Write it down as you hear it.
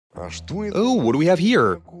Oh, what do we have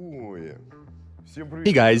here?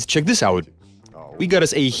 Hey guys, check this out. We got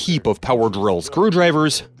us a heap of power drill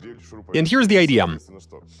screwdrivers, and here's the idea.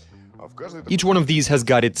 Each one of these has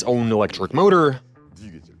got its own electric motor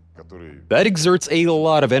that exerts a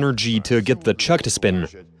lot of energy to get the chuck to spin.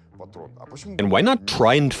 And why not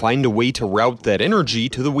try and find a way to route that energy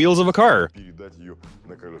to the wheels of a car?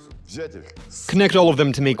 Connect all of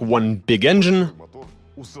them to make one big engine,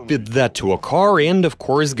 fit that to a car, and of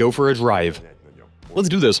course go for a drive. Let's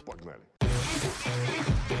do this.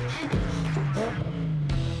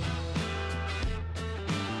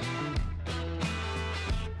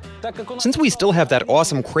 Since we still have that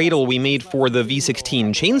awesome cradle we made for the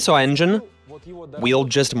V16 chainsaw engine, we'll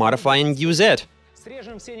just modify and use it.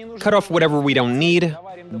 Cut off whatever we don't need,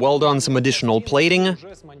 weld on some additional plating,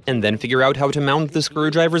 and then figure out how to mount the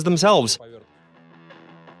screwdrivers themselves.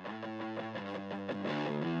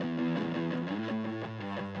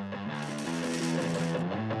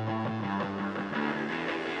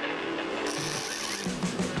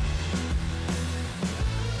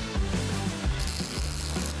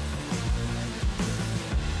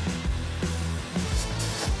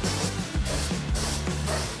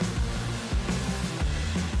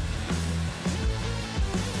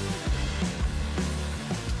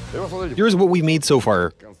 Here's what we've made so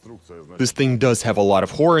far. This thing does have a lot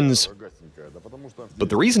of horns, but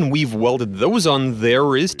the reason we've welded those on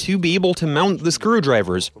there is to be able to mount the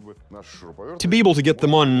screwdrivers, to be able to get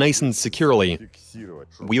them on nice and securely.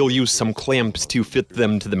 We'll use some clamps to fit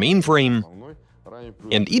them to the mainframe,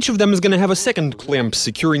 and each of them is going to have a second clamp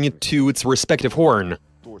securing it to its respective horn,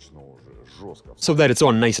 so that it's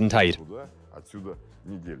on nice and tight.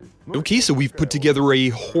 Okay, so we've put together a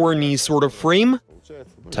horny sort of frame.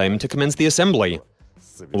 Time to commence the assembly.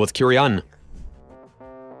 Let's carry on.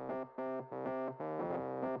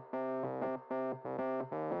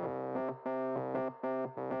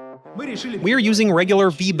 We're using regular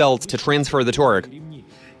V-belts to transfer the torque.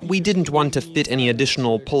 We didn't want to fit any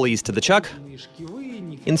additional pulleys to the chuck,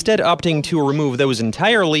 instead opting to remove those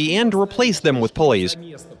entirely and replace them with pulleys.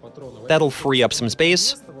 That'll free up some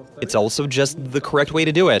space. It's also just the correct way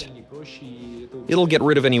to do it. It'll get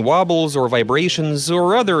rid of any wobbles or vibrations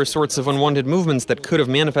or other sorts of unwanted movements that could have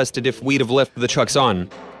manifested if we'd have left the chucks on.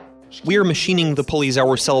 We're machining the pulleys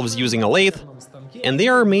ourselves using a lathe, and they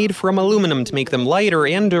are made from aluminum to make them lighter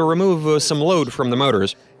and to remove some load from the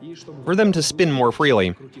motors, for them to spin more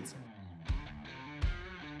freely.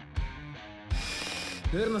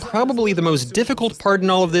 Probably the most difficult part in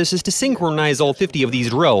all of this is to synchronize all 50 of these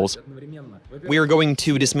drills. We are going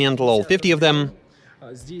to dismantle all 50 of them.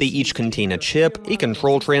 They each contain a chip, a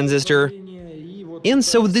control transistor, and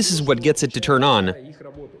so this is what gets it to turn on.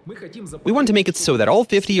 We want to make it so that all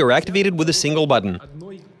 50 are activated with a single button.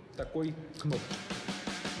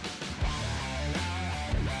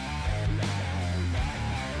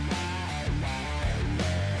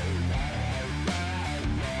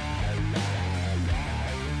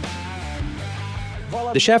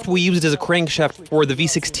 The shaft we used as a crankshaft for the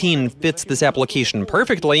V16 fits this application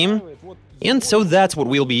perfectly, and so that's what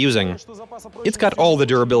we'll be using. It's got all the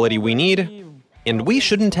durability we need, and we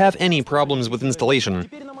shouldn't have any problems with installation.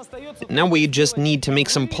 Now we just need to make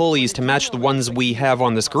some pulleys to match the ones we have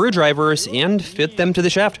on the screwdrivers and fit them to the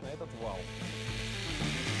shaft.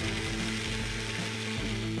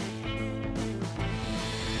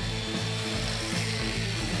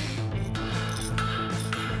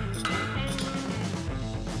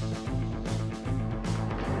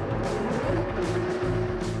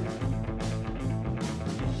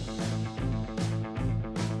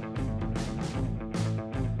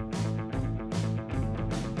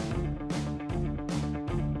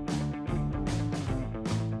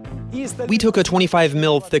 We took a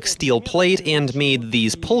 25mm thick steel plate and made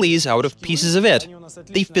these pulleys out of pieces of it.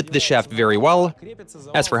 They fit the shaft very well.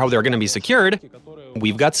 As for how they're going to be secured,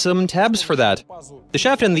 we've got some tabs for that. The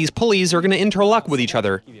shaft and these pulleys are going to interlock with each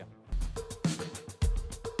other.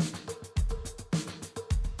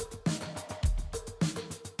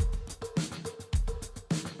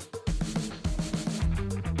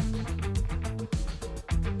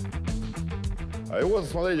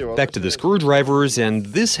 Back to the screwdrivers, and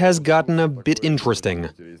this has gotten a bit interesting.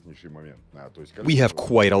 We have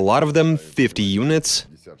quite a lot of them, 50 units,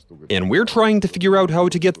 and we're trying to figure out how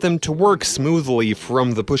to get them to work smoothly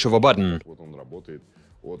from the push of a button.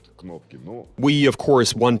 We, of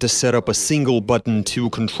course, want to set up a single button to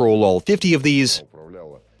control all 50 of these,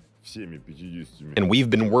 and we've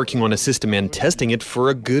been working on a system and testing it for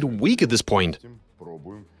a good week at this point.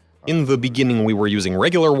 In the beginning we were using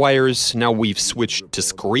regular wires, now we've switched to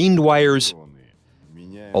screened wires.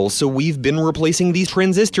 Also, we've been replacing these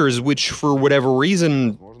transistors, which, for whatever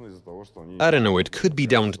reason, I don't know, it could be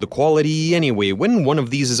down to the quality. Anyway, when one of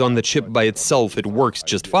these is on the chip by itself, it works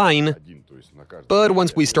just fine. But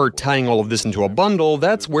once we start tying all of this into a bundle,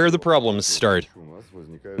 that's where the problems start.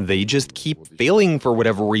 They just keep failing for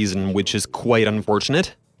whatever reason, which is quite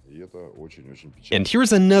unfortunate. And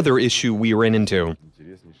here's another issue we ran into.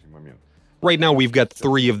 Right now we've got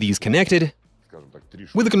 3 of these connected,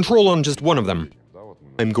 with a control on just one of them.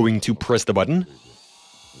 I'm going to press the button,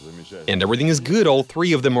 and everything is good, all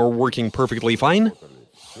 3 of them are working perfectly fine.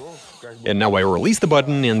 And now I release the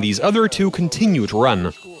button, and these other 2 continue to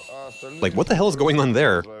run. Like, what the hell is going on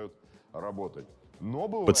there?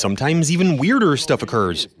 But sometimes even weirder stuff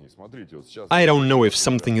occurs. I don't know if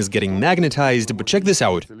something is getting magnetized, but check this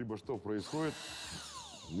out.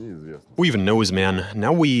 Who even knows, man?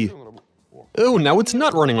 Oh, now it's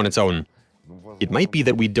not running on its own. It might be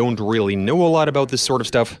that we don't really know a lot about this sort of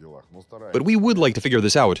stuff, but we would like to figure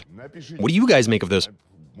this out. What do you guys make of this?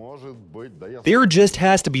 There just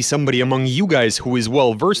has to be somebody among you guys who is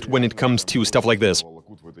well versed when it comes to stuff like this.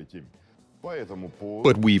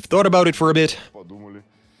 But we've thought about it for a bit,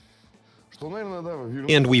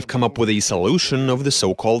 and we've come up with a solution of the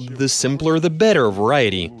so-called the simpler the better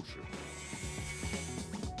variety.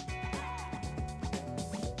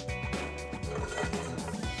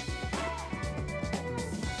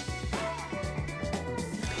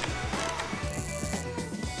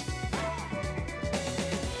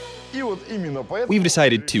 We've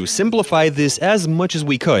decided to simplify this as much as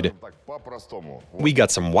we could. We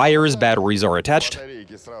got some wires, batteries are attached.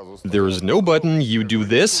 There's no button, you do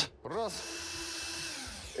this,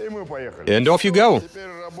 and off you go.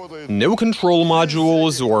 No control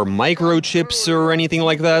modules or microchips or anything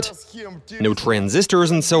like that. No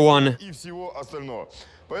transistors and so on.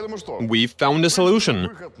 We've found a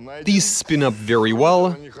solution. These spin up very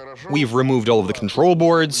well. We've removed all of the control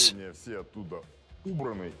boards,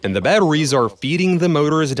 and the batteries are feeding the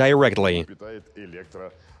motors directly.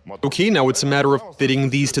 Okay, now it's a matter of fitting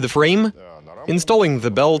these to the frame, installing the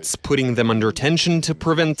belts, putting them under tension to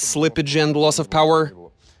prevent slippage and loss of power.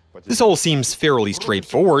 This all seems fairly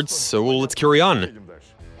straightforward, so let's carry on.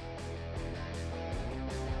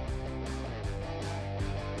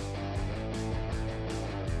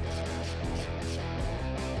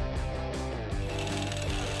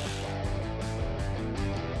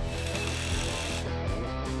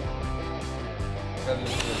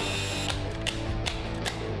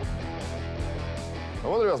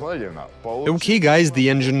 Okay guys, the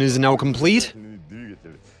engine is now complete.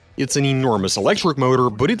 It's an enormous electric motor,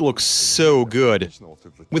 but it looks so good.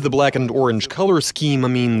 With the black and orange color scheme, I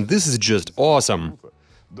mean, this is just awesome.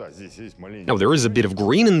 Now there is a bit of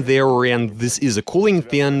green in there, and this is a cooling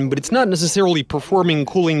fan, but it's not necessarily performing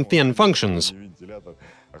cooling fan functions.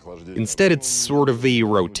 Instead, it's sort of a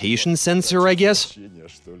rotation sensor, I guess.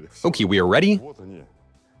 Okay, we are ready.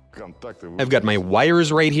 I've got my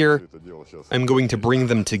wires right here. I'm going to bring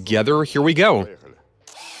them together. Here we go.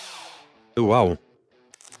 Oh, wow.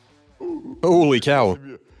 Holy cow.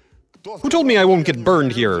 Who told me I won't get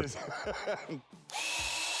burned here?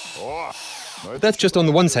 That's just on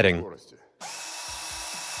the one setting.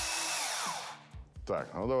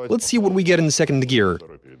 Let's see what we get in the second gear.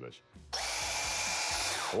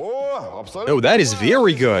 Oh, that is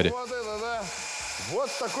very good.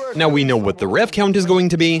 Now we know what the rev count is going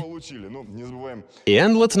to be.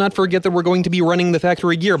 And let's not forget that we're going to be running the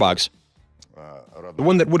factory gearbox. The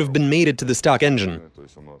one that would have been mated to the stock engine.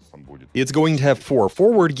 It's going to have 4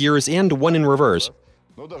 forward gears and 1 in reverse.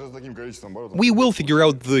 We will figure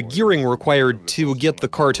out the gearing required to get the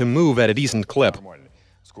car to move at a decent clip.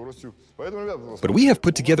 But we have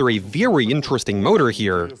put together a very interesting motor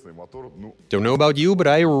here. Don't know about you, but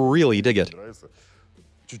I really dig it.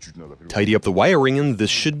 Tidy up the wiring and this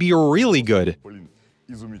should be really good.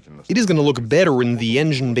 It is going to look better in the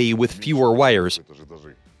engine bay with fewer wires.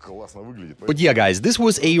 But yeah guys, this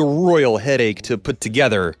was a royal headache to put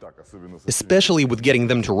together, especially with getting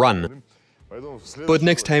them to run. But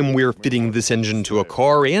next time we're fitting this engine to a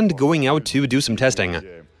car and going out to do some testing.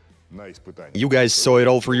 You guys saw it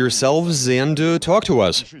all for yourselves and talk to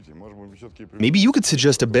us. Maybe you could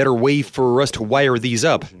suggest a better way for us to wire these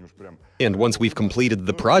up. And once we've completed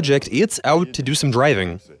the project, it's out to do some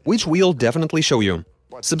driving, which we'll definitely show you.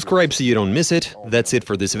 Subscribe so you don't miss it. That's it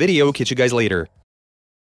for this video, catch you guys later.